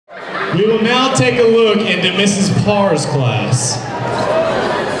We will now take a look into Mrs. Parr's class.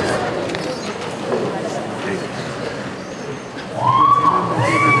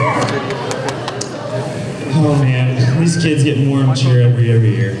 Oh man, these kids get more mature every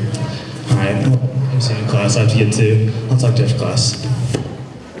year. Alright, I'm seeing class I have to get to. I'll talk to after class.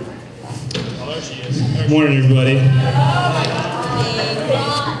 Oh, there she is. Good morning, everybody.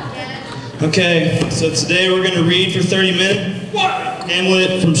 Okay, so today we're going to read for 30 minutes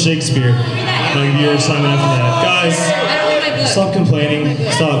Hamlet from Shakespeare. I'll give you your assignment after that. Guys, stop complaining.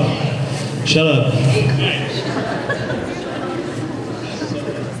 Stop. Shut up.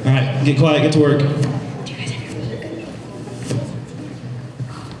 Alright, get quiet, get to work.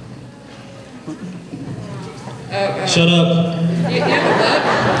 Shut up. You have a book?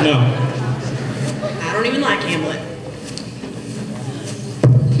 No. I don't even like Hamlet.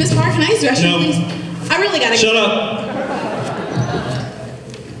 Miss Parr, can I use the restroom, please? I really gotta Shut up.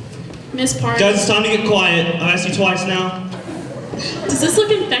 Miss Parr. Guys, it's time to get quiet. I've asked you twice now. Does this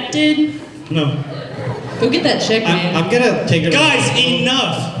look infected? No. Go get that check, man. I'm gonna take it. Guys,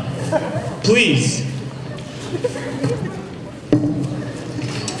 enough! Please.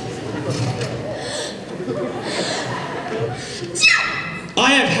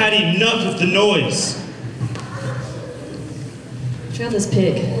 I have had enough of the noise. Try this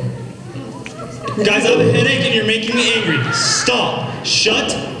pig. Guys, I have a headache and you're making me angry. Stop.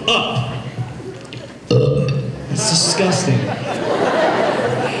 Shut up. That's disgusting.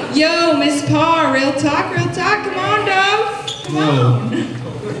 Yo, Miss Parr, real talk, come on, dog. Come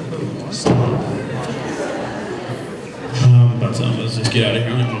on. Stop. About time. Let's just get out of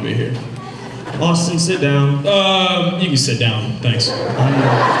here. I'm not gonna be here. Austin, sit down. You can sit down. Thanks.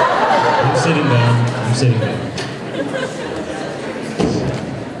 I'm sitting down. I'm sitting down.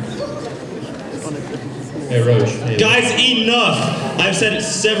 Hey, Roach. Hey, guys, enough! I've said it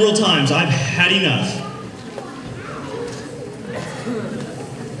several times. I've had enough.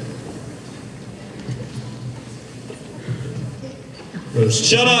 Roach,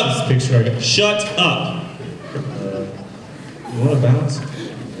 shut up! This picture I got. Shut up! You want to bounce?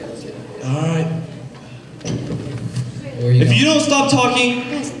 Alright. If you don't stop talking,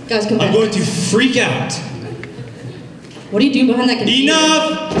 guys, come back. I'm going to freak out. What are you doing behind that computer?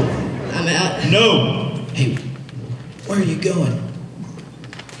 Enough! I'm out. No! Hey, where are you going?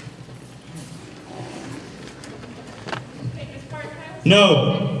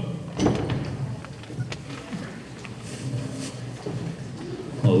 No!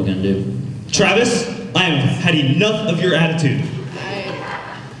 What are we gonna do? Travis, I have had enough of your attitude.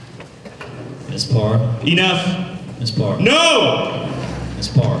 Miss Parr? Enough! Miss Parr? No! Miss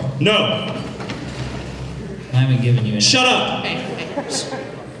Parr? No! I haven't given you any. Shut up! Hey.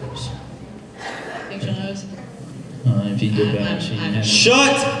 Think your nose? If you did that, she hadn't.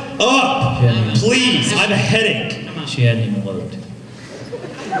 Shut up! Please, I have a headache. She hadn't even looked.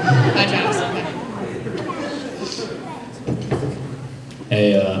 Bye, Travis.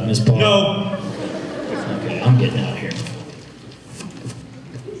 Hey, Miss Parr? No! Okay, I'm getting out of here.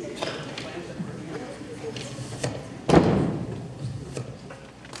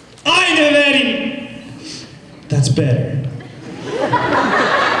 I ain't have any! That's better.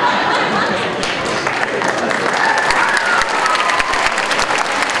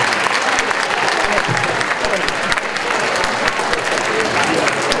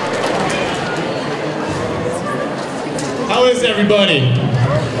 How is everybody?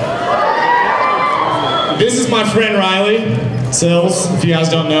 This is my friend Riley Sills, if you guys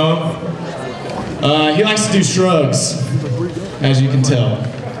don't know him. He likes to do shrugs, as you can tell.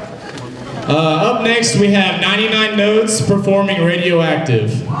 Up next we have 99 Notes performing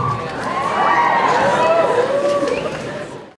Radioactive.